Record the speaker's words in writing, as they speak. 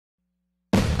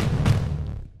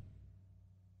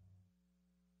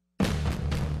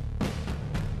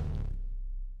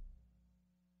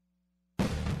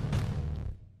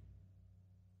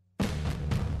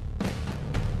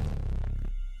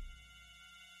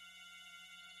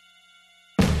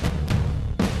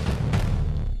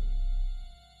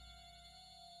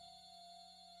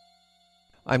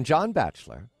I'm John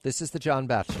Batchelor. This is the John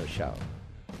Batchelor Show.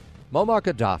 Muammar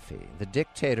Gaddafi, the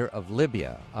dictator of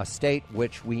Libya, a state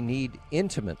which we need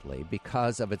intimately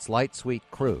because of its light sweet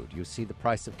crude. You see the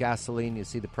price of gasoline, you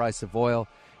see the price of oil,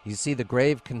 you see the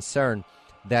grave concern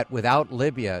that without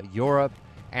Libya, Europe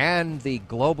and the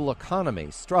global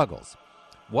economy struggles.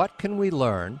 What can we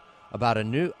learn about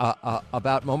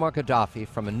about Muammar Gaddafi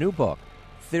from a new book,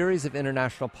 Theories of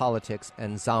International Politics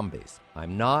and Zombies?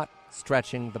 I'm not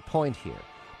stretching the point here.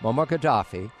 Muammar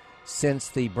Gaddafi, since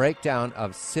the breakdown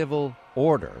of civil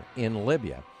order in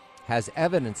Libya, has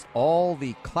evidenced all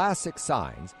the classic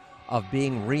signs of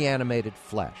being reanimated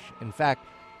flesh. In fact,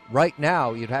 right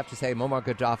now, you'd have to say Muammar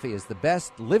Gaddafi is the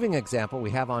best living example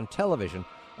we have on television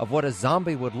of what a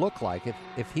zombie would look like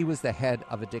if he was the head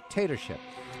of a dictatorship.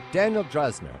 Daniel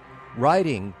Drezner,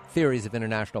 writing Theories of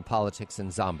International Politics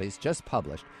and Zombies, just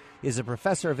published, is a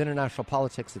professor of international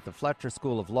politics at the Fletcher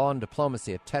School of Law and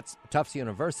Diplomacy at Tufts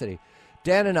University.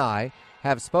 Dan and I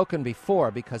have spoken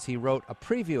before because he wrote a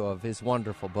preview of his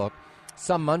wonderful book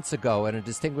some months ago in a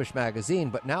distinguished magazine,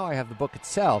 but now I have the book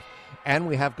itself, and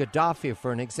we have Gaddafi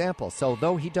for an example. So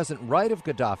though he doesn't write of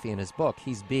Gaddafi in his book,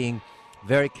 he's being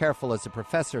very careful as a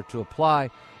professor to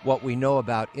apply what we know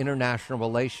about international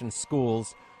relations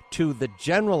schools to the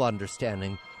general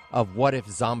understanding of what if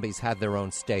zombies had their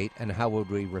own state and how would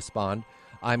we respond.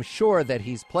 I'm sure that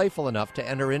he's playful enough to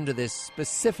enter into this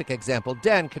specific example.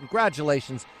 Dan,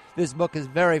 congratulations. This book is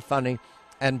very funny,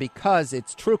 and because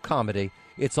it's true comedy,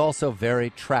 it's also very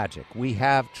tragic. We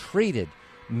have treated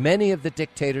many of the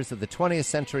dictators of the 20th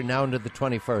century now into the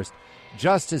 21st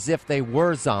just as if they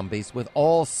were zombies, with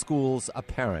all schools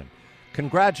apparent.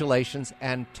 Congratulations,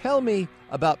 and tell me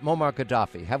about Muammar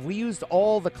Gaddafi. Have we used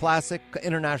all the classic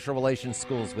international relations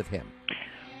schools with him?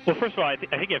 Well, first of all, I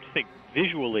think you have to think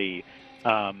visually.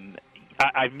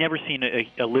 I've never seen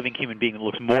a living human being that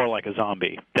looks more like a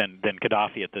zombie than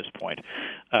Gaddafi at this point.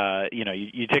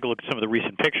 You take a look at some of the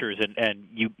recent pictures, and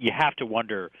you have to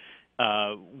wonder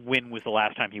when was the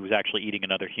last time he was actually eating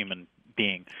another human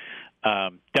being.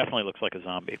 Definitely looks like a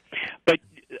zombie. But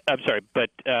I'm sorry,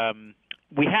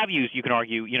 we have used, you can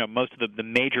argue, most of the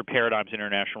major paradigms in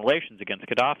international relations against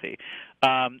Gaddafi.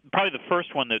 Probably the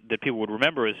first one that people would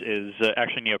remember is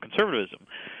actually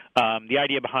neoconservatism. The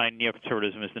idea behind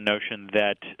neoconservatism is the notion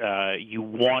that you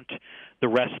want the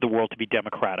rest of the world to be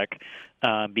democratic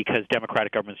because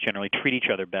democratic governments generally treat each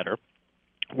other better.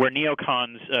 Where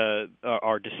neocons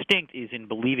are distinct is in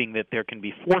believing that there can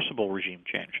be forcible regime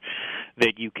change,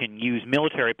 that you can use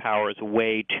military power as a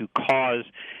way to cause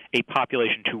a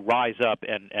population to rise up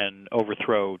and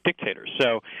overthrow dictators.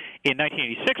 So in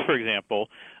 1986, for example,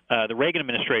 the Reagan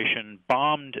administration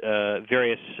bombed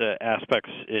various aspects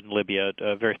in Libya,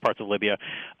 various parts of Libya,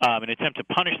 in an attempt to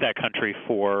punish that country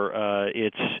for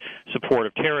its support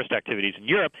of terrorist activities in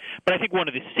Europe. But I think one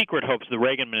of the secret hopes of the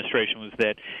Reagan administration was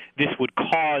that this would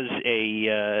cause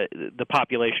the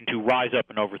population to rise up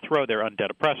and overthrow their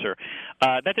undead oppressor.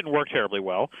 That didn't work terribly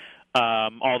well.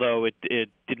 Although it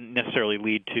didn't necessarily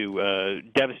lead to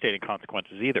devastating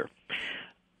consequences either.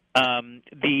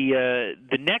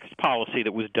 The next policy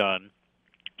that was done,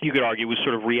 you could argue, was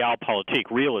sort of realpolitik,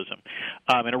 realism.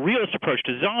 And a realist approach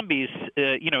to zombies,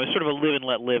 is sort of a live and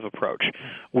let live approach,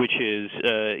 which is,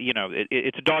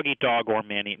 it's a dog-eat-dog or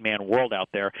man-eat-man world out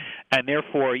there. And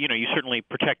therefore, you certainly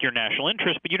protect your national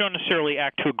interest, but you don't necessarily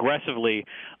act too aggressively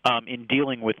in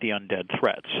dealing with the undead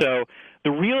threat. So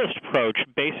the realist approach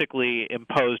basically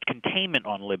imposed containment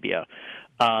on Libya,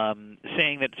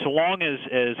 saying that so long as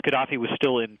Gaddafi was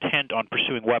still intent on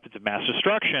pursuing weapons of mass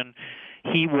destruction,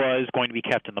 he was going to be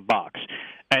kept in the box.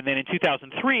 And then in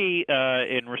 2003,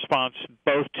 in response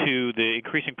both to the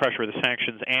increasing pressure of the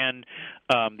sanctions and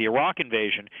the Iraq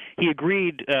invasion, he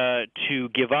agreed to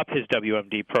give up his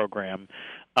WMD program,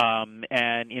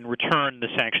 and in return, the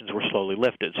sanctions were slowly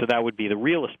lifted. So that would be the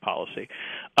realist policy.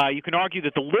 You can argue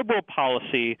that the liberal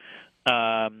policy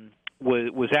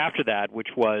was after that, which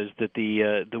was that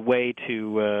the way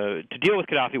to deal with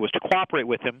Gaddafi was to cooperate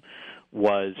with him,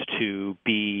 was to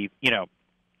be,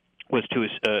 was to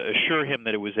assure him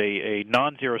that it was a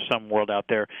non-zero-sum world out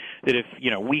there, that if,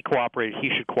 we cooperated, he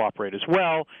should cooperate as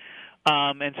well.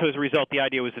 And so as a result, the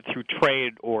idea was that through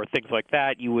trade or things like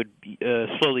that, you would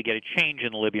slowly get a change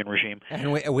in the Libyan regime.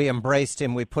 And we embraced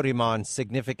him. We put him on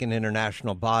significant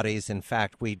international bodies. In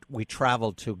fact, we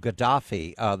traveled to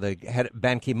Gaddafi. The head,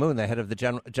 Ban Ki-moon, the head of the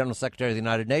General Secretary of the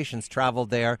United Nations,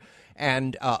 traveled there.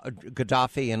 And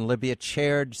Gaddafi in Libya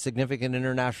chaired significant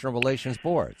international relations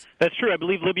boards. That's true. I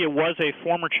believe Libya was a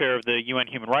former chair of the UN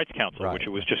Human Rights Council, right, which it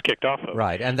was just kicked off of.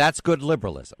 Right, and that's good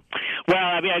liberalism. Well,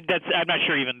 I mean, I'm not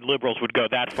sure even liberals would go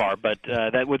that far, but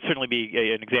that would certainly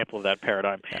be an example of that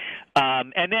paradigm.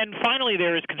 And then finally,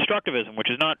 there is constructivism, which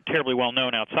is not terribly well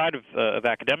known outside of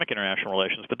academic international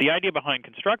relations. But the idea behind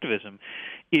constructivism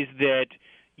is that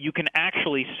you can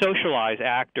actually socialize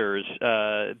actors,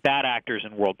 bad actors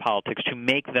in world politics, to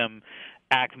make them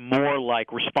act more like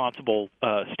responsible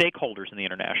stakeholders in the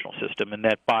international system, and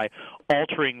that by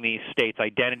altering these states'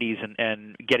 identities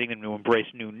and getting them to embrace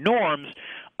new norms,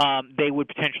 they would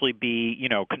potentially be,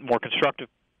 more constructive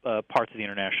parts of the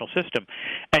international system.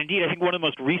 And indeed, I think one of the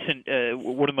most recent,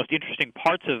 one of the most interesting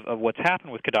parts of what's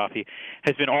happened with Gaddafi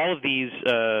has been all of these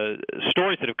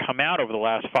stories that have come out over the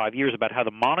last 5 years about how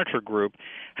the Monitor Group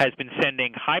has been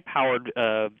sending high-powered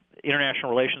international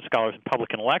relations scholars and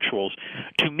public intellectuals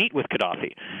to meet with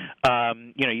Gaddafi.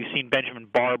 You've seen Benjamin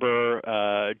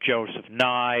Barber, Joseph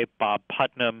Nye, Bob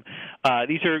Putnam.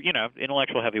 These are,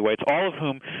 intellectual heavyweights, all of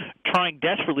whom trying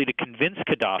desperately to convince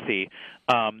Gaddafi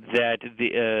that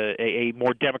a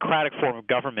more democratic form of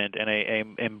government and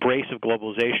an embrace of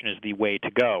globalization is the way to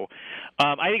go.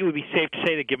 I think it would be safe to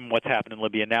say that given what's happened in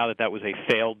Libya now that was a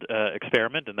failed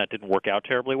experiment and that didn't work out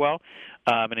terribly well,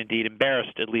 and indeed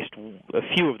embarrassed at least a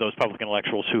few of those public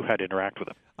intellectuals who had to interact with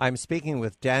him. I'm speaking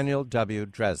with Daniel W.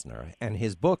 Drezner, and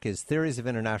his book is Theories of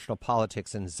International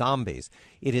Politics and Zombies.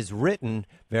 It is written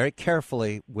very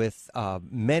carefully with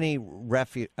many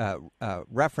references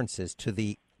to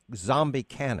the zombie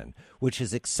canon, which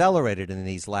has accelerated in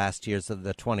these last years of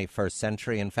the 21st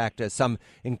century. In fact, some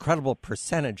incredible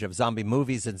percentage of zombie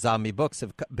movies and zombie books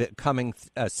have been coming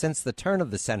since the turn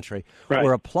of the century. Right.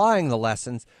 We're applying the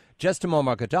lessons just to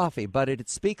Muammar Gaddafi, but it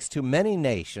speaks to many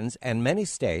nations and many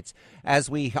states as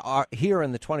we are here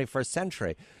in the 21st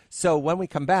century. So when we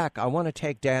come back, I want to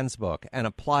take Dan's book and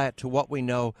apply it to what we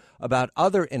know about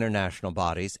other international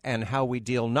bodies and how we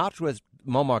deal not with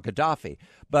Muammar Gaddafi,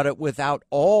 but with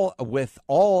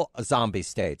all zombie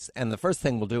states. And the first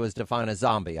thing we'll do is define a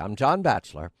zombie. I'm John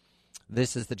Batchelor.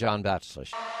 This is the John Batchelor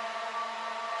Show.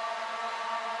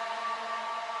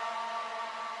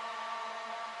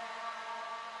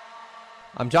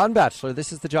 I'm John Batchelor.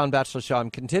 This is the John Batchelor Show.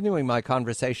 I'm continuing my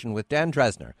conversation with Dan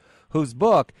Drezner, whose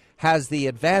book has the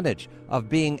advantage of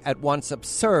being at once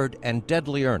absurd and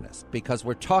deadly earnest, because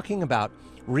we're talking about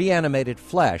reanimated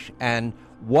flesh and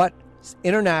what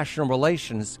international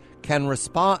relations can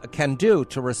do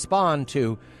to respond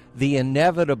to the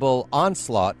inevitable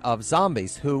onslaught of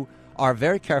zombies, who are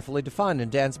very carefully defined in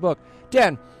Dan's book.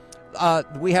 Dan,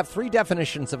 we have three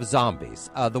definitions of zombies.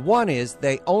 The one is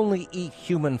they only eat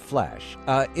human flesh.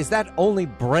 Is that only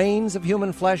brains of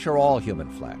human flesh or all human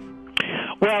flesh?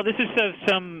 Well, this is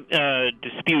some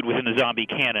dispute within the zombie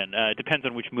canon. It depends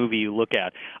on which movie you look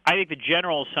at. I think the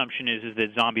general assumption is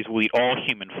that zombies will eat all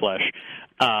human flesh.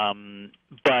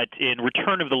 But in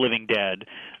Return of the Living Dead,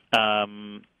 that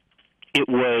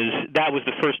was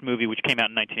the first movie, which came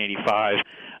out in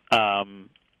 1985.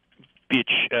 Which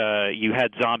you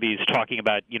had zombies talking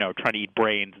about, trying to eat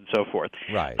brains and so forth.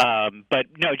 Right. But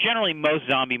no, generally most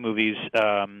zombie movies,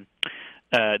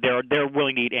 they're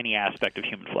willing to eat any aspect of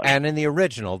human flesh. And in the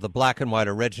original, the black and white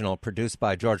original, produced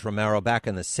by George Romero back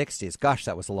in the 60s, gosh,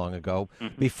 that was long ago,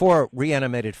 before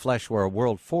reanimated flesh were a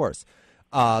world force,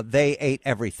 they ate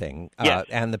everything. Yes.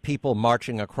 And the people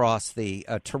marching across the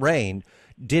terrain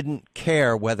didn't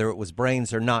care whether it was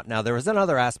brains or not. Now, there is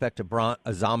another aspect of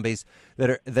zombies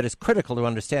that is critical to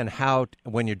understand how,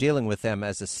 when you're dealing with them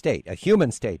as a state, a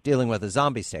human state dealing with a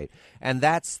zombie state, and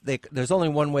there's only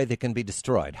one way they can be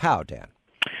destroyed. How, Dan?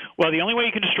 Well, the only way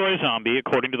you can destroy a zombie,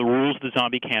 according to the rules of the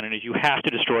zombie canon, is you have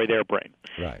to destroy their brain.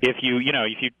 Right. If you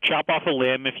chop off a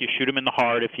limb, if you shoot them in the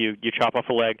heart, if you chop off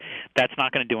a leg, that's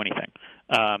not going to do anything.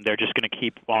 They're just going to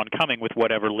keep on coming with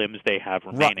whatever limbs they have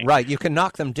remaining. Right. You can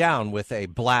knock them down with a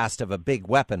blast of a big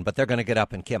weapon, but they're going to get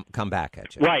up and come back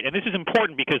at you. Right, and this is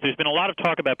important because there's been a lot of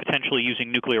talk about potentially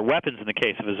using nuclear weapons in the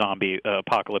case of a zombie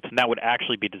apocalypse, and that would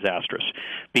actually be disastrous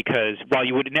because while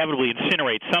you would inevitably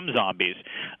incinerate some zombies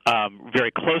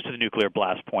very close to the nuclear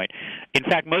blast point, in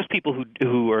fact, most people who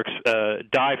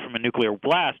die from a nuclear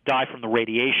blast die from the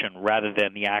radiation rather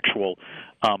than the actual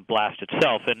blast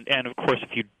itself. And of course,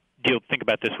 if you think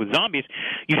about this with zombies,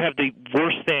 you have the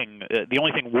worst thing, the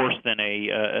only thing worse than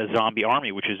a zombie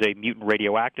army, which is a mutant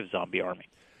radioactive zombie army.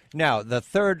 Now, the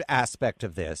third aspect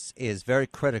of this is very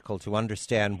critical to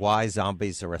understand why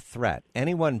zombies are a threat.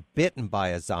 Anyone bitten by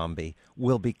a zombie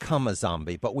will become a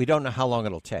zombie, but we don't know how long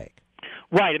it'll take.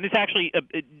 Right, and this actually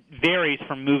it varies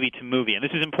from movie to movie, and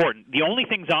this is important. The only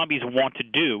thing zombies want to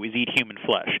do is eat human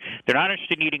flesh. They're not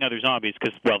interested in eating other zombies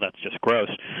because, well, that's just gross.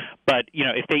 But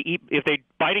if they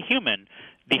bite a human,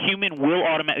 the human will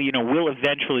will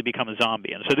eventually become a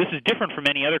zombie. And so this is different from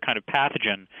any other kind of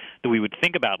pathogen that we would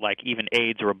think about, like even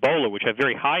AIDS or Ebola, which have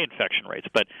very high infection rates,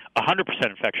 but 100%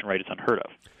 infection rate is unheard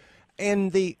of.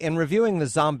 In reviewing the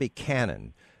zombie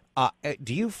canon,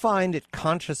 do you find it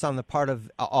conscious on the part of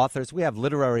authors? We have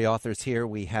literary authors here.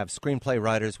 We have screenplay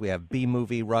writers. We have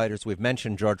B-movie writers. We've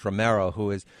mentioned George Romero, who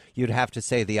is, you'd have to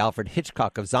say, the Alfred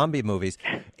Hitchcock of zombie movies.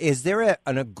 Is there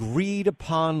an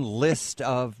agreed-upon list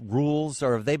of rules,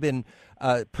 or have they been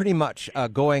pretty much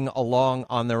going along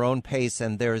on their own pace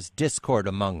and there's discord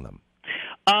among them?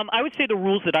 I would say the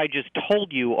rules that I just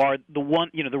told you are the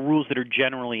rules that are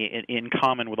generally in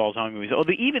common with all zombie movies.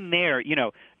 Although even there,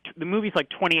 the movies like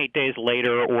 28 Days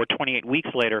Later or 28 Weeks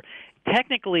Later,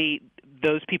 technically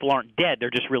those people aren't dead;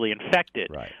 they're just really infected.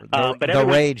 Right. The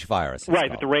rage virus. Right,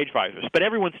 with the rage virus. But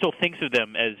everyone still thinks of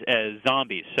them as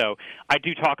zombies. So I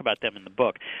do talk about them in the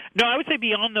book. No, I would say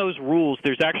beyond those rules,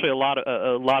 there's actually a lot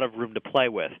of room to play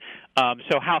with.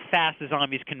 So how fast the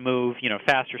zombies can move,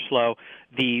 fast or slow.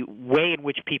 The way in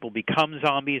which people become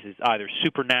zombies is either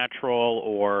supernatural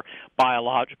or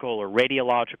biological or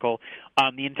radiological.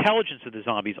 The intelligence of the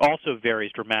zombies also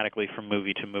varies dramatically from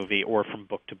movie to movie or from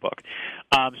book to book.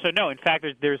 So no, in fact,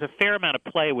 there's a fair amount of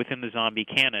play within the zombie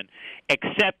canon,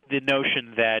 except the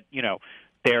notion that,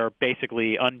 they're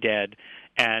basically undead,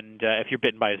 and if you're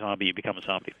bitten by a zombie, you become a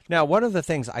zombie. Now, one of the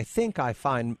things I think I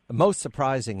find most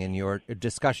surprising in your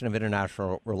discussion of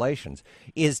international relations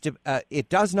is it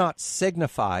does not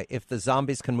signify if the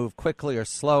zombies can move quickly or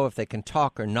slow, if they can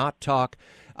talk or not talk.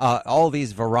 All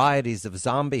these varieties of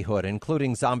zombiehood,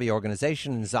 including zombie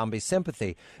organization and zombie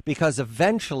sympathy, because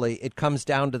eventually it comes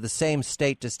down to the same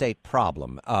state-to-state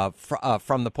problem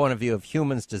from the point of view of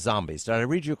humans to zombies. Did I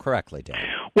read you correctly, Dan?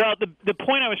 Well, the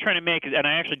point I was trying to make, and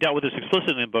I actually dealt with this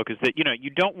explicitly in the book, is that you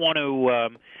don't want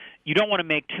to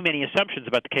make too many assumptions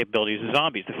about the capabilities of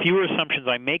zombies. The fewer assumptions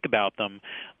I make about them,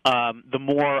 the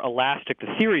more elastic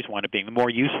the theories wind up being, the more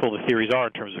useful the theories are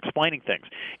in terms of explaining things.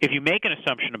 If you make an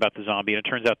assumption about the zombie and it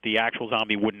turns out the actual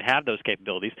zombie wouldn't have those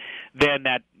capabilities, then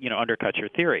that undercuts your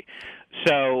theory.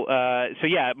 So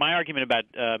yeah, my argument about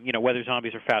whether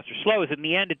zombies are fast or slow is in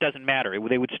the end it doesn't matter.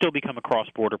 They would still become a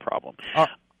cross-border problem.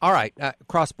 All right,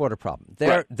 cross-border problem.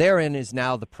 Therein is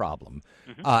now the problem,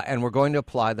 and we're going to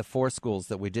apply the 4 schools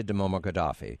that we did to Muammar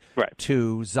Gaddafi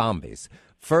to zombies.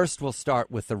 First, we'll start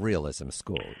with the realism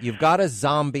school. You've got a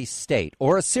zombie state,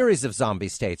 or a series of zombie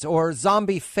states, or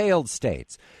zombie failed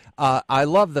states. I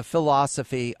love the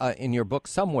philosophy in your book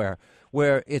somewhere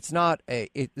where it's not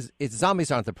it's zombies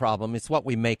aren't the problem, it's what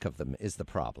we make of them is the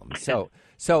problem.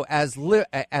 So as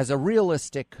a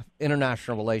realistic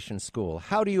international relations school,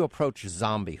 how do you approach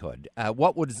zombiehood?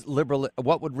 What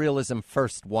would realism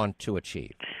first want to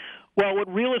achieve? Well,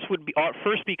 what realists would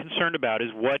first be concerned about is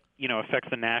what affects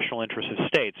the national interests of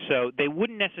states. So they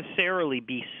wouldn't necessarily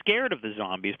be scared of the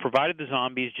zombies, provided the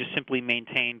zombies just simply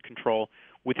maintained control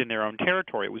within their own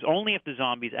territory. It was only if the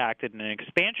zombies acted in an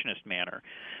expansionist manner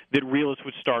that realists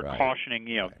would start cautioning,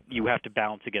 you have to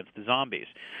balance against the zombies.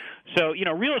 So,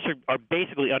 realists are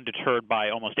basically undeterred by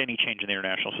almost any change in the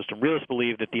international system. Realists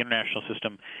believe that the international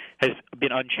system has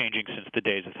been unchanging since the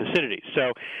days of Thucydides.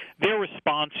 So their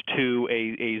response to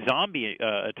a zombie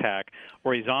attack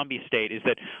or a zombie state is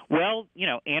that,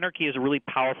 anarchy is a really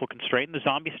powerful constraint, and the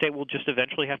zombie state will just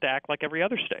eventually have to act like every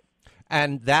other state.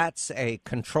 And that's a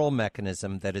control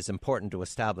mechanism that is important to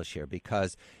establish here,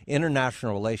 because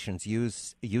international relations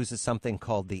uses something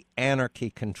called the anarchy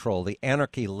control, the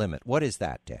anarchy limit. What is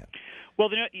that, Dan? Well,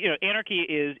 anarchy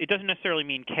it doesn't necessarily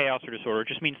mean chaos or disorder. It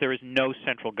just means there is no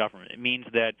central government. It means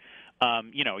that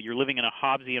you're living in a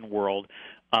Hobbesian world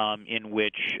in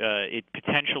which it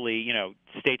potentially,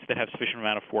 states that have sufficient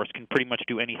amount of force can pretty much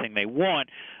do anything they want,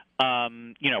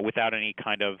 without any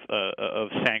kind of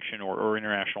sanction or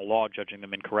international law judging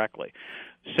them incorrectly.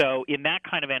 So in that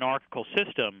kind of anarchical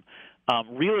system,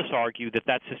 realists argue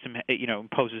that system,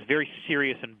 imposes very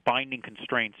serious and binding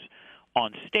constraints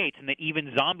on states, and that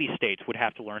even zombie states would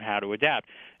have to learn how to adapt.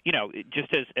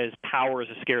 Just as power is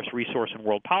a scarce resource in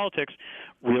world politics,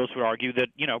 realists would argue that,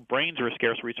 brains are a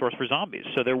scarce resource for zombies.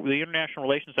 So the international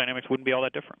relations dynamics wouldn't be all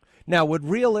that different. Now, would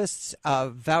realists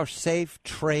vouchsafe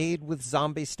trade with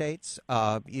zombie states,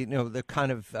 the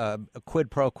kind of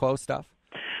quid pro quo stuff?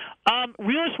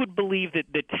 Realists would believe that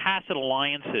tacit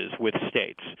alliances with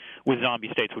zombie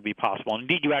states would be possible. And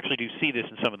indeed, you actually do see this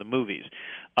in some of the movies,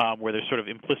 where there's sort of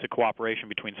implicit cooperation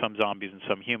between some zombies and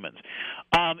some humans.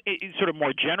 Sort of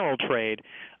more general trade,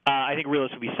 I think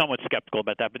realists would be somewhat skeptical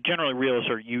about that, but generally realists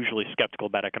are usually skeptical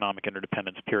about economic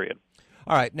interdependence, period.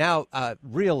 All right. Now,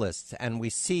 realists, and we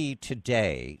see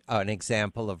today an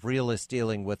example of realists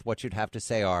dealing with what you'd have to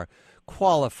say are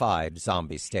qualified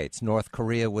zombie states. North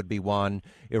Korea would be one,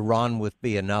 Iran would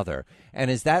be another.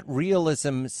 And is that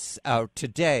realism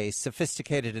today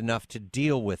sophisticated enough to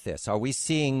deal with this? Are we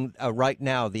seeing right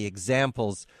now the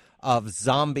examples of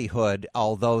zombiehood,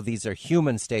 although these are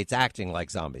human states acting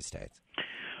like zombie states?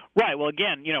 Right. Well,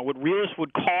 again, what realists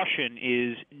would caution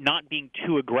is not being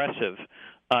too aggressive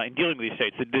in dealing with these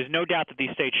states. There's no doubt that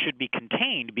these states should be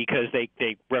contained because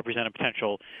they represent a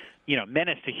potential,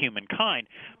 menace to humankind.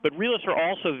 But realists are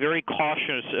also very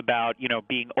cautious about,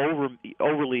 being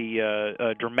overly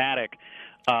dramatic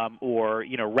or,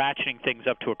 ratcheting things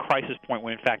up to a crisis point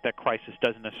when, in fact, that crisis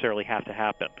doesn't necessarily have to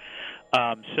happen.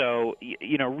 So,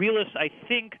 realists, I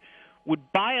think,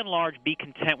 would by and large be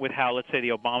content with how, let's say, the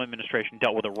Obama administration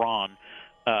dealt with Iran,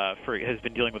 has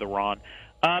been dealing with Iran.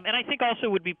 And I think also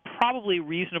would be probably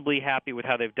reasonably happy with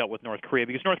how they've dealt with North Korea,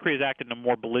 because North Korea has acted in a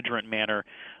more belligerent manner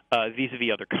vis-a-vis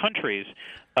other countries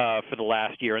for the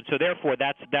last year. And so, therefore,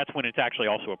 that's when it's actually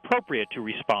also appropriate to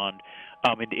respond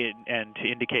and to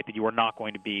indicate that you are not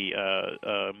going to be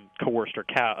coerced or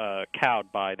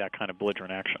cowed by that kind of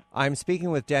belligerent action. I'm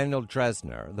speaking with Daniel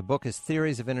Drezner. The book is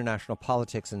Theories of International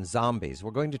Politics and Zombies.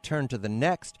 We're going to turn to the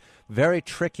next very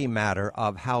tricky matter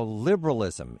of how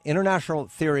liberalism, international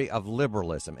theory of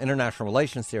liberalism, international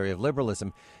relations theory of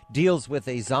liberalism, deals with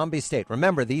a zombie state.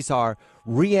 Remember, these are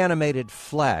reanimated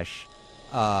flesh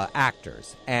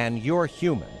actors, and you're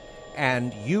human.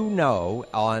 And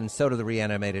and so do the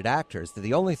reanimated actors, that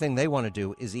the only thing they want to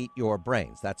do is eat your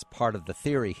brains. That's part of the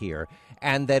theory here.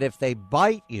 And that if they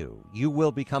bite you, you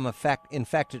will become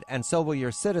infected, and so will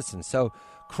your citizens. So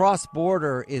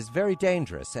cross-border is very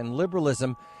dangerous, and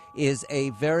liberalism is a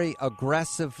very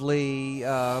aggressively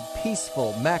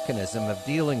peaceful mechanism of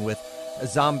dealing with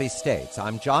zombie states.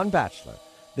 I'm John Batchelor.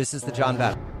 This is the John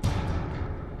Batchelor.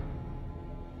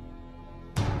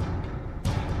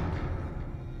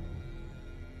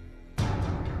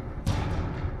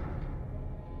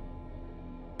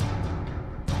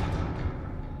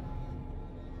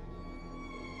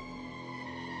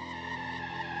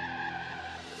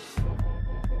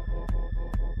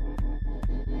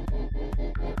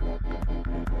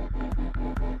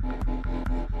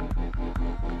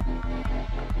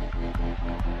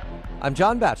 I'm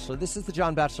John Batchelor. This is the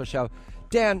John Batchelor Show.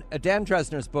 Dan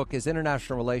Drezner's book is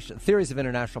Theories of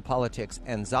International Politics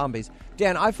and Zombies.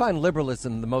 Dan, I find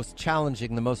liberalism the most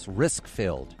challenging, the most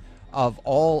risk-filled of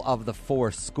all of the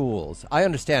four schools. I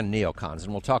understand neocons,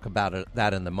 and we'll talk about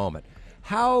that in a moment.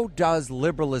 How does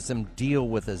liberalism deal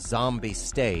with a zombie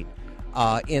state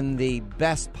in the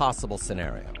best possible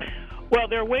scenario? Well,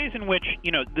 there are ways in which,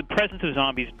 the presence of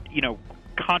zombies,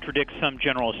 contradicts some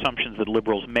general assumptions that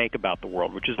liberals make about the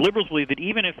world, which is liberals believe that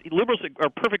even if liberals are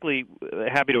perfectly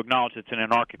happy to acknowledge it's an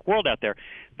anarchic world out there,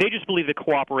 they just believe that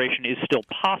cooperation is still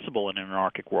possible in an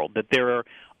anarchic world, that there are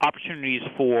opportunities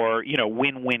for,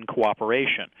 win-win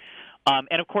cooperation.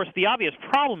 And, of course, the obvious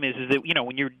problem is that,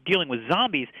 when you're dealing with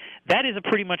zombies, that is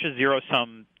pretty much a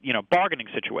zero-sum, bargaining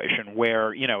situation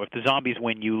where, if the zombies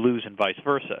win, you lose and vice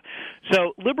versa.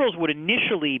 So liberals would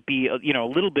initially be, a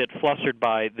little bit flustered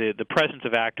by the presence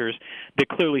of actors that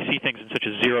clearly see things in such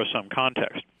a zero-sum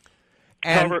context.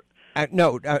 However,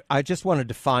 I just want to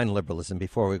define liberalism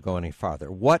before we go any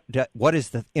farther. What is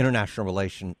the international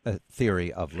relation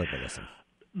theory of liberalism?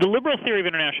 The liberal theory of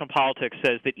international politics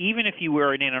says that even if you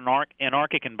were in an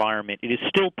anarchic environment, it is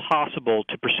still possible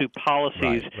to pursue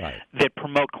policies that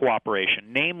promote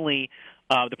cooperation, namely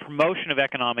the promotion of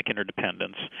economic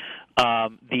interdependence,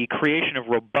 the creation of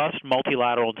robust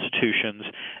multilateral institutions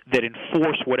that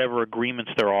enforce whatever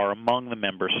agreements there are among the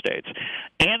member states,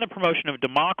 and the promotion of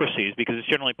democracies, because it's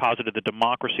generally posited that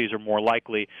democracies are more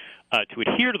likely to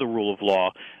adhere to the rule of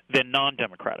law than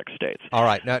non-democratic states. All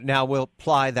right. Now we'll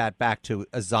apply that back to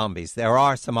zombies. There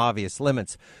are some obvious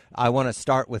limits. I want to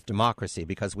start with democracy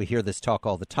because we hear this talk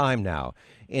all the time now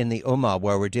in the Ummah,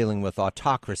 where we're dealing with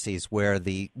autocracies where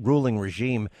the ruling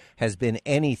regime has been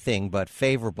anything but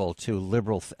favorable to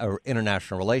liberal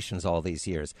international relations all these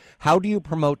years. How do you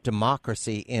promote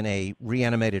democracy in a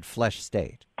reanimated flesh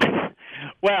state?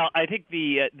 Well, I think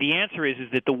the answer is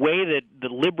that the way that the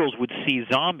liberals would see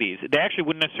zombies, they actually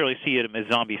wouldn't necessarily see them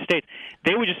as zombie states.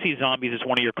 They would just see zombies as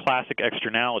one of your classic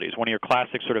externalities, one of your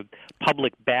classic sort of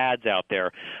public bads out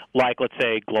there, like, let's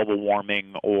say, global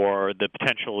warming or the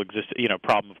potential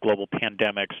problem of global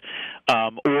pandemics,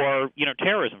 or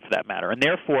terrorism for that matter. And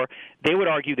therefore, they would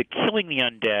argue that killing the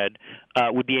undead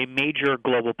would be a major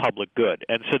global public good.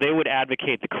 And so they would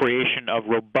advocate the creation of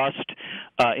robust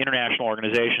international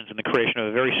organizations and the creation of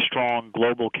a very strong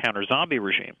global counter-zombie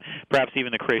regime, perhaps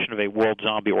even the creation of a world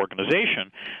zombie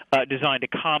organization designed to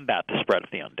combat the spread of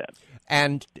the undead.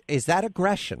 And is that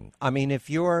aggression? I mean, if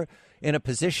you're in a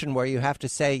position where you have to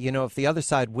say, if the other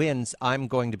side wins, I'm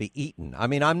going to be eaten. I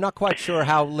mean, I'm not quite sure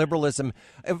how liberalism,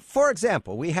 for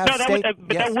example, we have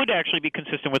that would actually be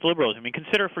consistent with liberalism. I mean,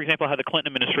 consider, for example, how the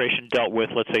Clinton administration dealt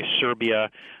with, let's say, Serbia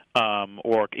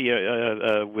or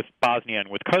with Bosnia and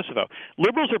with Kosovo.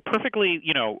 Liberals are perfectly,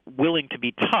 willing to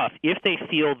be tough if they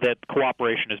feel that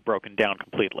cooperation is broken down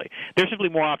completely. They're simply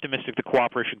more optimistic that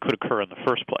cooperation could occur in the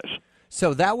first place.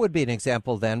 So that would be an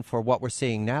example then for what we're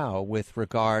seeing now with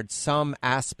regard some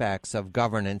aspects of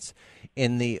governance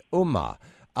in the Ummah.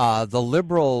 The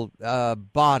liberal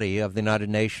body of the United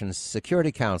Nations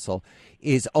Security Council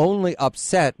is only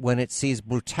upset when it sees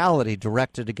brutality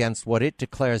directed against what it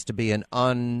declares to be an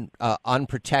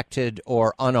unprotected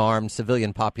or unarmed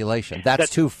civilian population.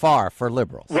 That's too far for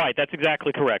liberals. Right, that's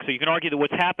exactly correct. So you can argue that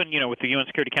what's happened, with the UN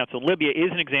Security Council in Libya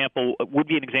would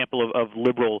be an example of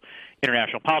liberal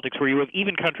international politics, where you have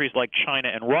even countries like China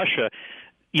and Russia,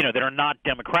 that are not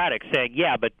democratic, saying,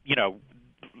 yeah, but,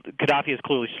 Gaddafi is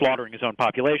clearly slaughtering his own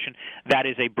population. That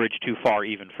is a bridge too far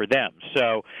even for them.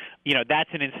 So, that's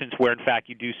an instance where, in fact,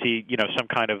 you do see, some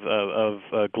kind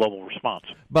of global response.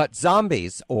 But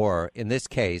zombies, or in this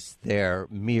case, their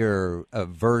mere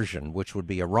version, which would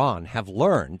be Iran, have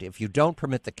learned if you don't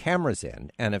permit the cameras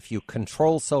in and if you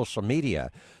control social media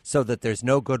so that there's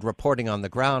no good reporting on the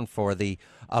ground for the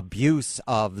abuse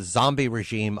of the zombie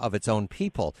regime of its own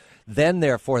people, then,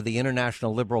 therefore, the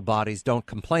international liberal bodies don't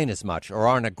complain as much or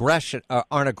aren't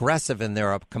aggressive in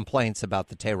their complaints about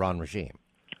the Tehran regime.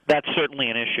 That's certainly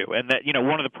an issue. And that,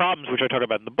 one of the problems, which I talk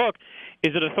about in the book,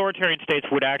 is that authoritarian states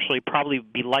would actually probably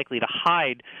be likely to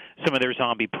hide some of their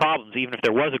zombie problems, even if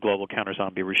there was a global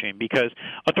counter-zombie regime, because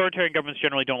authoritarian governments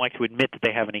generally don't like to admit that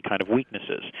they have any kind of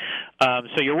weaknesses.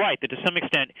 So you're right that to some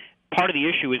extent, part of the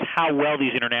issue is how well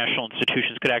these international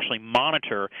institutions could actually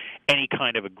monitor any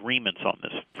kind of agreements on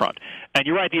this front. And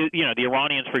you're right, the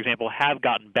Iranians, for example, have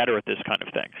gotten better at this kind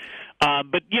of thing.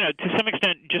 But, to some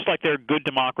extent, just like there are good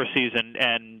democracies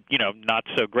and not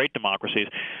so great democracies,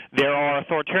 there are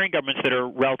authoritarian governments that are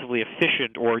relatively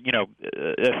efficient or,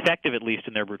 effective at least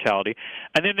in their brutality.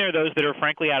 And then there are those that are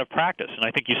frankly out of practice. And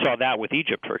I think you saw that with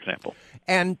Egypt, for example.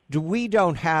 And we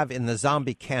don't have in the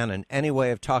zombie canon any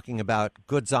way of talking about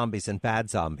good zombies and bad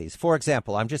zombies. For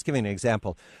example, I'm just giving an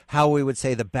example, how we would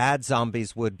say the bad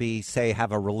zombies would be, say,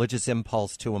 have a religious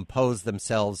impulse to impose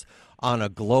themselves on a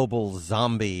global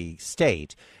zombie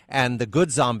state, and the good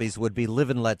zombies would be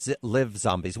live and let live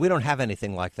zombies. We don't have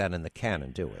anything like that in the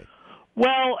canon, do we?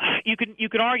 Well, you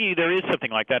can argue there is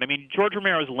something like that. I mean, George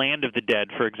Romero's Land of the Dead,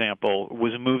 for example,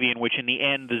 was a movie in which, in the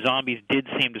end, the zombies did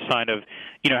seem to kind of,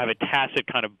 have a tacit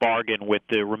kind of bargain with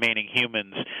the remaining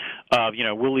humans of,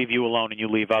 we'll leave you alone and you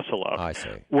leave us alone. I see.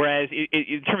 Whereas,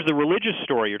 in terms of the religious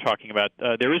story you're talking about,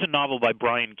 there is a novel by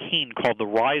Brian Keene called The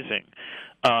Rising,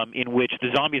 in which the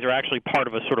zombies are actually part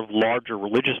of a sort of larger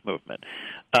religious movement.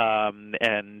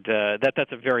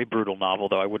 That's a very brutal novel,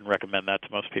 though I wouldn't recommend that to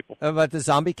most people. But the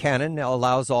zombie canon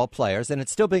allows all players, and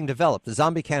it's still being developed. The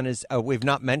zombie canon is, we've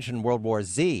not mentioned World War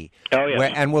Z,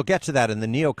 and we'll get to that in the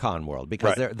neocon world,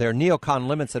 because there are neocon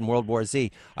limits in World War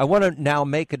Z. I want to now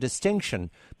make a distinction,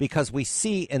 because we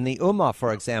see in the Ummah,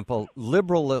 for example,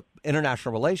 liberal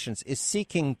international relations is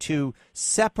seeking to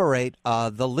separate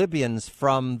the Libyans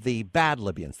from the bad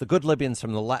Libyans, the good Libyans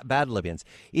from the bad Libyans.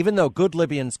 Even though good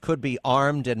Libyans could be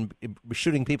armed and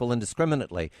shooting people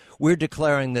indiscriminately, we're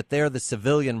declaring that they're the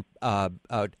civilian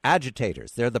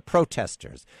agitators, they're the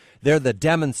protesters, they're the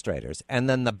demonstrators, and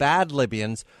then the bad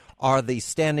Libyans are the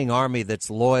standing army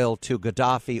that's loyal to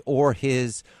Gaddafi or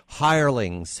his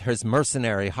hirelings, his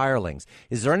mercenary hirelings.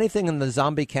 Is there anything in the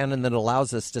zombie canon that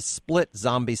allows us to split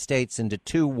zombie states into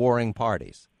two warring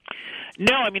parties?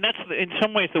 No, I mean, that's in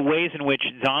some ways the ways in which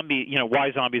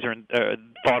why zombies are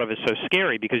thought of as so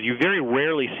scary, because you very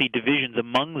rarely see divisions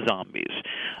among zombies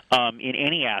in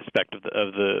any aspect of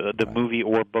the movie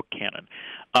or book canon.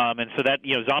 And so that,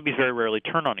 zombies very rarely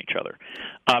turn on each other.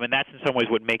 And that's in some ways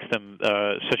what makes them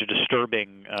such a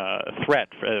disturbing threat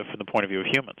from the point of view of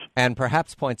humans. And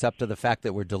perhaps points up to the fact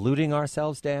that we're deluding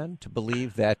ourselves, Dan, to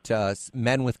believe that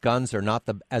men with guns are not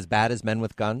as bad as men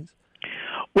with guns?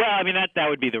 Well, I mean that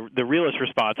would be the realist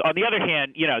response. On the other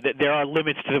hand, there are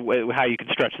limits to how you can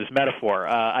stretch this metaphor.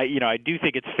 I do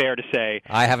think it's fair to say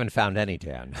I haven't found any,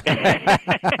 Dan.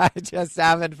 I just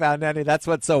haven't found any. That's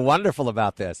what's so wonderful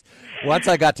about this. Once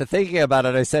I got to thinking about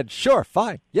it, I said, "Sure,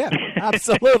 fine, yeah,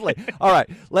 absolutely." All right,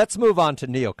 let's move on to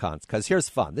neocons because here's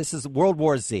fun. This is World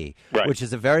War Z, right, which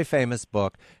is a very famous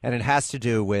book, and it has to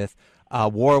do with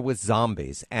war with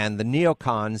zombies, and the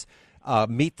neocons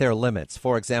meet their limits.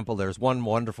 For example, there's one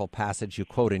wonderful passage you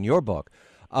quote in your book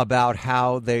about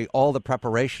how all the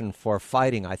preparation for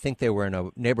fighting, I think they were in a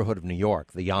neighborhood of New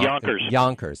York, the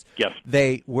Yonkers. Yes.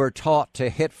 They were taught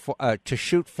to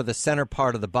shoot for the center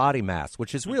part of the body mass,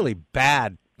 which is really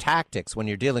bad tactics when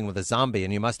you're dealing with a zombie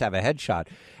and you must have a headshot.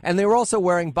 And they were also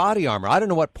wearing body armor. I don't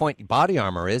know what point body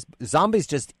armor is. Zombies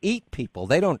just eat people.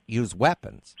 They don't use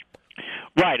weapons.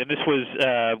 Right, and this was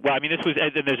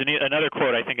and there's another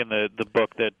quote I think in the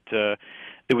book that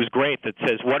it was great that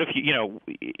says, "What if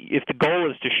if the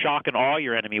goal is to shock and awe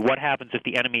your enemy? What happens if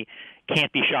the enemy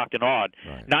can't be shocked and awed?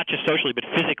 Right. Not just socially, but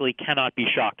physically cannot be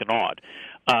shocked and awed."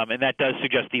 And that does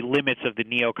suggest the limits of the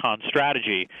neocon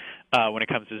strategy when it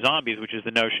comes to zombies, which is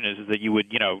the notion is that you would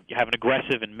have an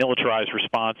aggressive and militarized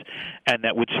response, and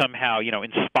that would somehow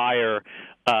inspire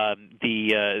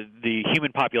the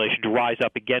human population to rise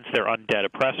up against their undead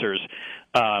oppressors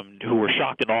who were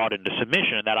shocked and awed into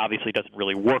submission, and that obviously doesn't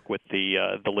really work with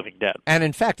the living dead. And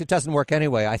in fact, it doesn't work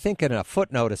anyway. I think in a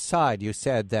footnote aside, you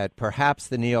said that perhaps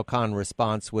the neocon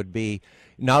response would be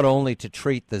not only to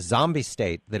treat the zombie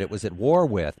state that it was at war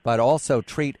with, but also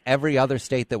treat every other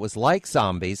state that was like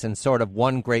zombies in sort of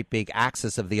one great big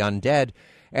axis of the undead,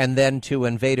 and then to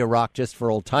invade Iraq just for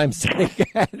old time's sake.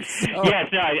 Yes,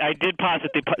 no, I did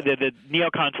posit the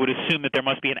neocons would assume that there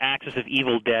must be an axis of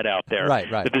evil dead out there.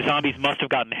 Right. That the zombies must have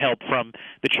gotten help from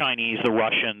the Chinese, the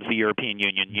Russians, the European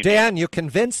Union. Dan, you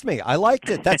convinced me. I liked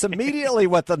it. That's immediately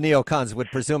what the neocons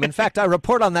would presume. In fact, I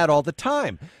report on that all the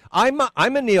time. I'm a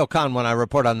neocon when I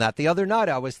report on that. The other night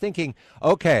I was thinking,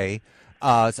 okay,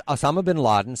 Osama bin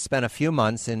Laden spent a few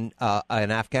months in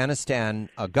Afghanistan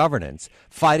governance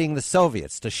fighting the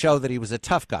Soviets to show that he was a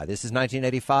tough guy. This is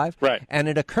 1985. Right. And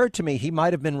it occurred to me he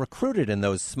might have been recruited in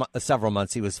those several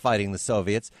months he was fighting the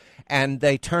Soviets, and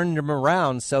they turned him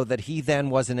around so that he then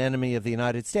was an enemy of the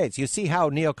United States. You see how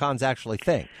neocons actually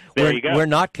think. There you go. We're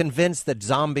not convinced that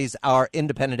zombies are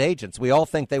independent agents. We all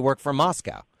think they work for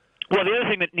Moscow. Well, the other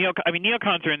thing that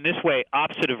neocons are in this way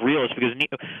opposite of realists, because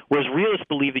whereas realists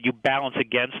believe that you balance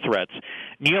against threats,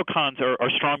 neocons are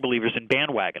strong believers in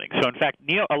bandwagoning. So, in fact,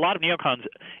 a lot of neocons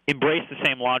embrace the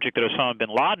same logic that Osama bin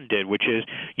Laden did, which is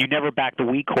you never back the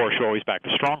weak horse, you always back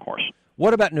the strong horse.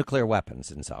 What about nuclear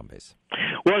weapons in zombies?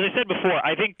 Well, as I said before,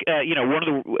 I think one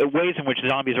of the ways in which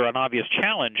zombies are an obvious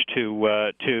challenge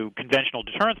to conventional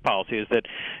deterrence policy is that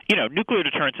nuclear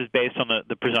deterrence is based on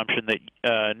the presumption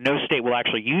that no state will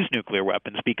actually use nuclear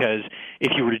weapons, because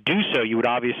if you were to do so, you would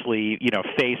obviously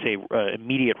face a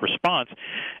immediate response,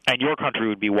 and your country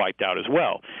would be wiped out as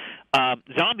well.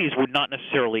 Zombies would not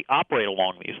necessarily operate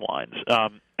along these lines.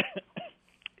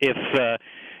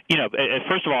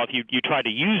 First of all, if you try to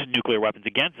use nuclear weapons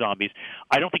against zombies,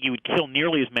 I don't think you would kill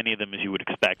nearly as many of them as you would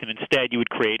expect, and instead you would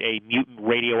create a mutant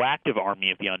radioactive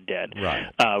army of the undead,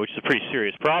 right. Which is a pretty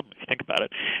serious problem if you think about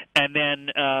it. And then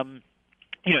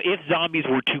if zombies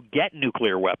were to get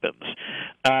nuclear weapons,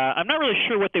 I'm not really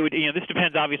sure what they would. This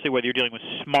depends, obviously, whether you're dealing with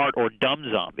smart or dumb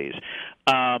zombies.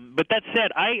 But that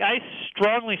said, I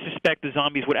strongly suspect the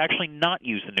zombies would actually not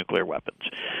use the nuclear weapons.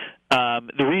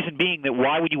 The reason being that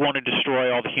why would you want to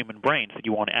destroy all the human brains that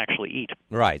you want to actually eat?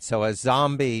 Right. So a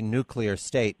zombie nuclear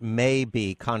state may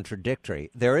be contradictory.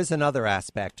 There is another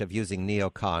aspect of using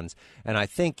neocons, and I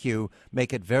think you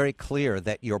make it very clear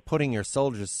that you're putting your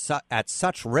soldiers at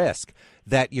such risk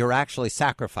that you're actually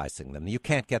sacrificing them. You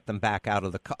can't get them back out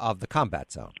of the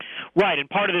combat zone. Right, and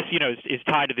part of this, is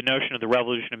tied to the notion of the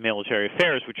revolution of military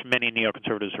affairs, which many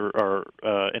neoconservatives are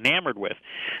enamored with.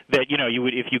 That you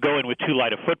would, if you go in with too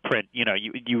light a footprint,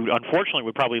 you unfortunately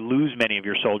would probably lose many of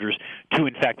your soldiers to,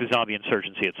 in fact, the zombie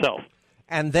insurgency itself.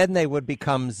 And then they would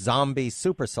become zombie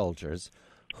super soldiers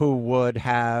who would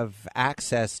have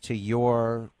access to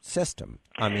your system.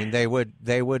 I mean, they would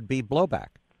be blowback.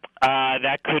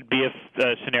 That could be a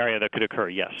scenario that could occur,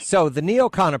 yes. So the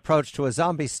neocon approach to a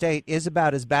zombie state is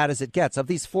about as bad as it gets. Of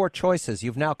these four choices,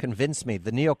 you've now convinced me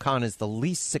the neocon is the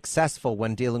least successful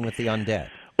when dealing with the undead.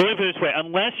 Well, let me put it this way.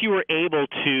 Unless you were able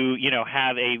to,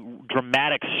 have a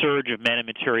dramatic surge of men and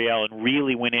materiel and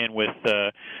really went in with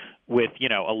with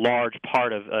a large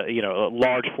part of a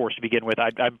large force to begin with,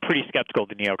 I'm pretty skeptical of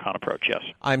the neocon approach. Yes,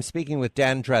 I'm speaking with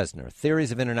Dan Drezner,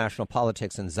 Theories of International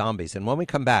Politics and Zombies, and when we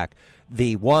come back,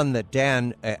 the one that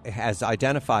Dan has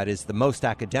identified as the most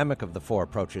academic of the four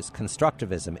approaches,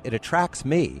 constructivism. It attracts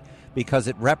me because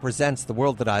it represents the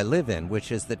world that I live in,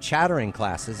 which is the chattering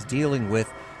classes dealing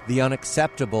with the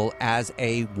unacceptable as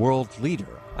a world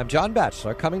leader. I'm John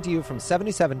Batchelor, coming to you from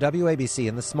 77 WABC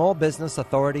in the Small Business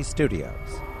Authority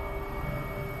studios.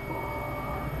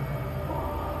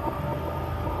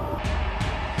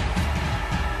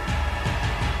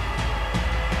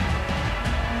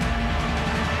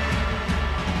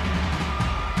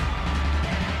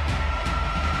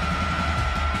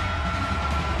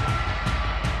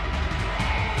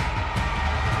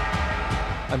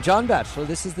 I'm John Batchelor.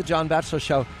 This is the John Batchelor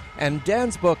Show, and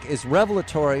Dan's book is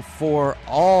revelatory for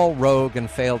all rogue and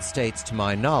failed states, to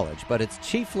my knowledge, but it's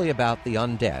chiefly about the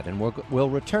undead, and we'll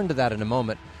return to that in a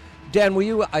moment. Dan, will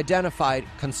you identify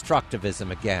constructivism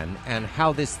again and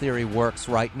how this theory works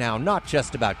right now, not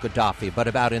just about Gaddafi, but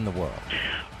about in the world?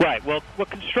 Right. Well, what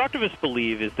constructivists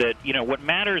believe is that, what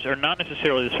matters are not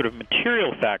necessarily the sort of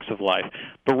material facts of life,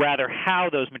 but rather how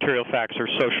those material facts are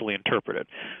socially interpreted.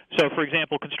 So, for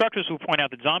example, constructivists will point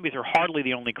out that zombies are hardly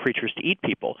the only creatures to eat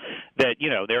people, that,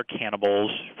 they're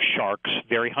cannibals, sharks,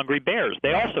 very hungry bears.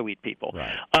 They also eat people.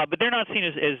 Right. But they're not seen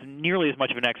as nearly as much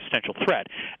of an existential threat.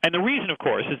 And the reason, of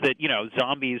course, is that,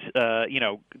 zombies,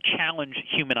 challenge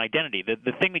human identity.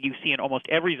 The thing that you see in almost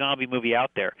every zombie movie out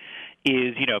there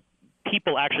is,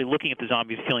 people actually looking at the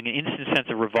zombies feeling an instant sense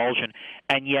of revulsion,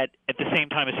 and yet at the same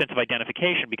time a sense of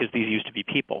identification because these used to be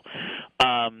people.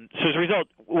 So as a result,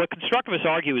 what constructivists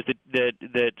argue is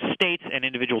that states and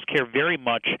individuals care very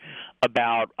much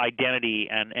about identity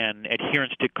and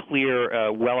adherence to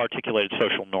clear, well-articulated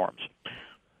social norms.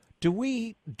 Do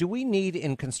we need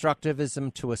in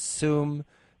constructivism to assume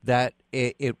that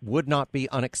it would not be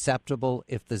unacceptable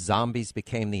if the zombies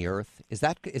became the Earth? Is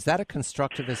that a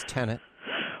constructivist tenet?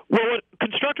 Well, what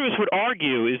constructivists would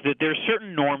argue is that there are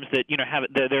certain norms that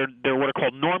they're what are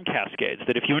called norm cascades.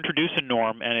 That if you introduce a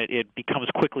norm and it becomes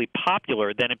quickly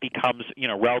popular, then it becomes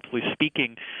relatively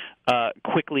speaking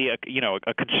quickly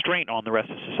a constraint on the rest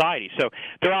of society. So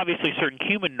there are obviously certain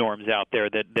human norms out there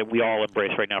that we all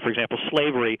embrace right now. For example,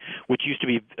 slavery, which used to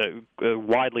be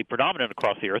widely predominant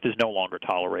across the earth, is no longer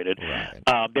tolerated.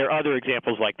 Right. There are other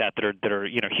examples like that are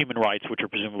human rights, which are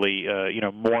presumably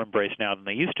more embraced now than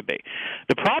they used to be.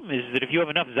 The problem is that if you have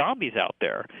enough zombies out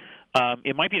there,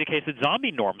 it might be the case that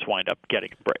zombie norms wind up getting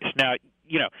embraced. Now,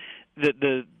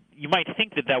 you might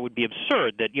think that would be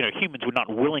absurd, that humans would not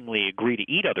willingly agree to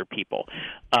eat other people.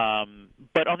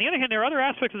 But on the other hand, there are other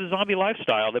aspects of the zombie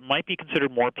lifestyle that might be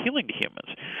considered more appealing to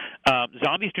humans.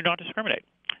 Zombies do not discriminate.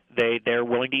 They're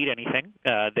willing to eat anything.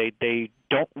 They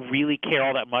don't really care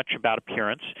all that much about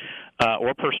appearance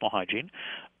or personal hygiene.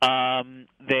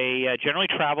 They generally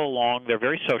travel along. They're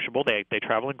very sociable. They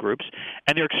travel in groups,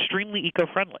 and they're extremely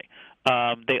eco-friendly.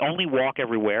 They only walk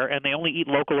everywhere, and they only eat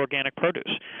local organic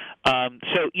produce.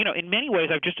 So, in many ways,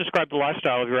 I've just described the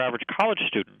lifestyle of your average college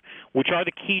student, which are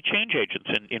the key change agents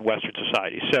in Western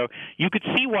society. So you could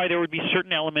see why there would be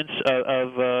certain elements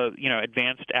of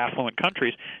advanced, affluent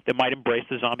countries that might embrace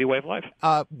the zombie way of life.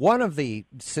 One of the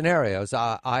scenarios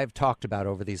I've talked about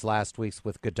over these last weeks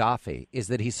with Gaddafi is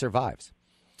that he survives,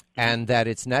 and that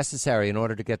it's necessary in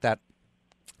order to get that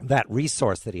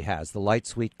resource that he has, the light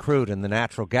sweet crude and the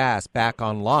natural gas, back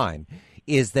online,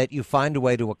 is that you find a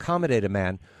way to accommodate a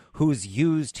man who's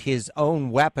used his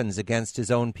own weapons against his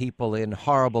own people in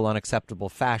horrible, unacceptable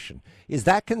fashion. Is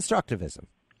that constructivism?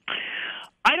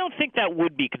 I don't think that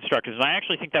would be constructivism. I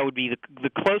actually think that would be the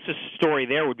closest story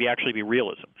there would be actually be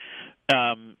realism.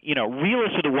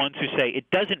 Realists are the ones who say it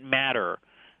doesn't matter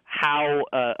how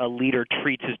a leader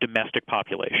treats his domestic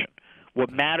population. What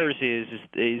matters is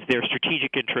their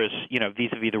strategic interests,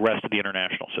 vis-a-vis the rest of the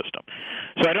international system.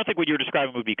 So I don't think what you're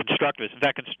describing would be constructivist. In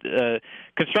fact,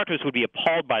 constructivists would be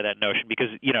appalled by that notion because,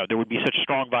 there would be such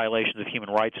strong violations of human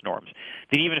rights norms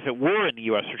that even if it were in the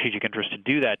U.S. strategic interest to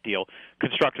do that deal,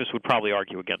 constructivists would probably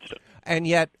argue against it. And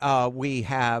yet we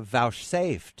have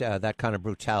vouchsafed that kind of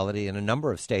brutality in a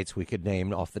number of states we could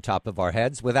name off the top of our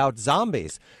heads without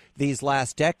zombies these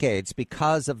last decades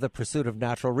because of the pursuit of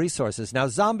natural resources. Now,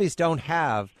 zombies don't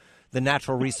have the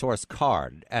natural resource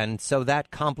card, and so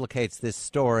that complicates this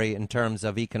story in terms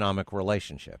of economic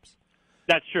relationships.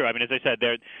 That's true. I mean, as I said,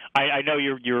 I know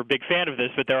you're a big fan of this,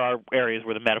 but there are areas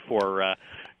where the metaphor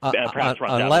perhaps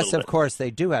runs out a unless, little of bit. course, they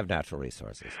do have natural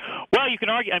resources. Well, you can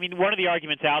argue. I mean, one of the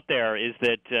arguments out there is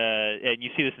that, and you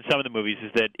see this in some of the movies,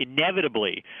 is that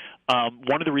inevitably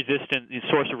one of the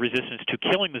source of resistance to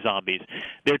killing the zombies.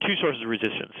 There are two sources of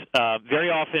resistance. Very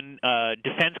often,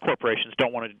 defense corporations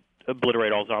don't want to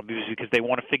obliterate all zombies because they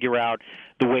want to figure out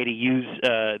the way to use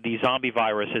the zombie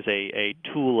virus as a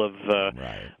tool of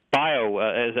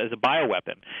as a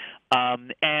bioweapon.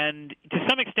 And to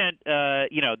some extent,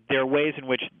 there are ways in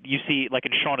which you see, like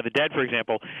in Shaun of the Dead, for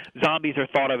example, zombies are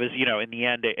thought of as, in the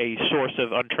end, a source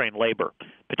of untrained labor,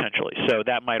 potentially. So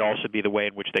that might also be the way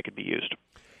in which they could be used.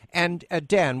 And,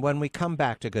 Dan, when we come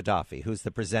back to Gaddafi, who's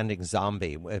the presenting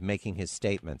zombie making his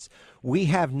statements, we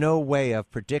have no way of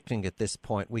predicting at this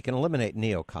point. We can eliminate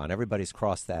neocon. Everybody's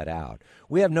crossed that out.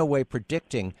 We have no way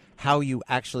predicting how you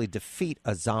actually defeat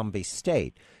a zombie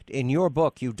state. In your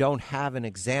book, you don't have an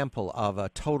example of a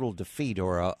total defeat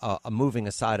or a moving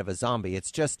aside of a zombie.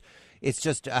 It's just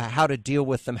how to deal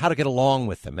with them, how to get along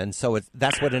with them. And so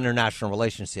that's what international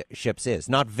relationships is,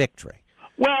 not victory.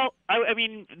 Well, I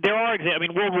mean, there are examples. I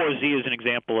mean, World War Z is an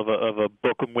example of a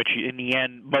book in which, in the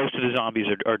end, most of the zombies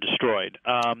are destroyed.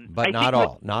 But not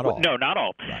all. No, not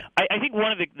all. Right. I think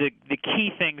one of the key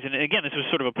things, and again, this was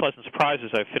sort of a pleasant surprise as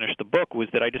I finished the book, was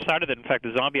that I decided that, in fact,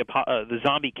 the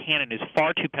zombie canon is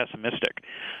far too pessimistic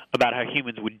about how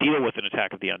humans would deal with an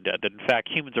attack of the undead. That, in fact,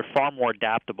 humans are far more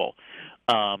adaptable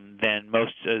than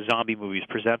most zombie movies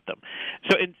present them.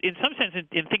 So in some sense,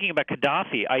 in thinking about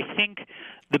Gaddafi, I think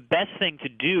the best thing to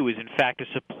do is, in fact, to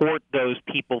support those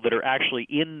people that are actually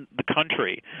in the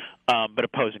country but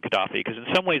opposing Gaddafi, because in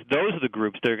some ways those are the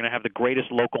groups that are going to have the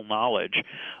greatest local knowledge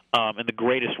and the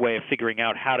greatest way of figuring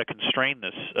out how to constrain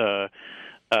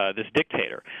this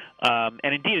dictator.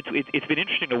 And indeed, it's been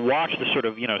interesting to watch the sort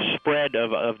of spread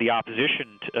of the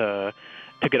opposition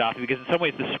to Gaddafi, because in some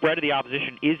ways the spread of the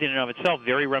opposition is in and of itself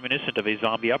very reminiscent of a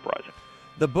zombie uprising.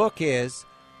 The book is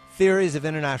Theories of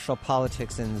International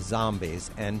Politics and Zombies,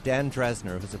 and Dan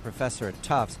Drezner, who's a professor at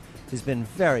Tufts, has been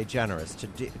very generous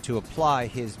to apply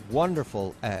his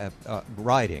wonderful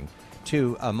writing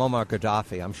to Muammar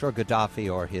Gaddafi. I'm sure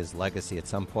Gaddafi or his legacy at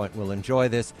some point will enjoy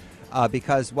this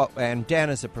and Dan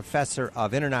is a professor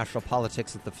of international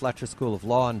politics at the Fletcher School of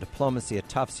Law and Diplomacy at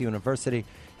Tufts University.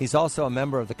 He's also a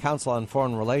member of the Council on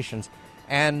Foreign Relations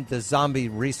and the Zombie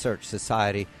Research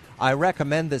Society. I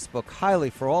recommend this book highly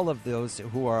for all of those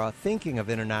who are thinking of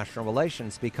international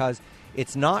relations, because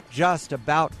it's not just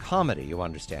about comedy, you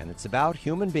understand. It's about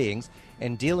human beings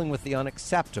and dealing with the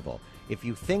unacceptable. If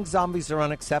you think zombies are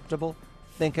unacceptable,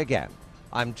 think again.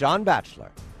 I'm John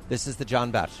Batchelor. This is The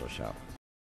John Batchelor Show.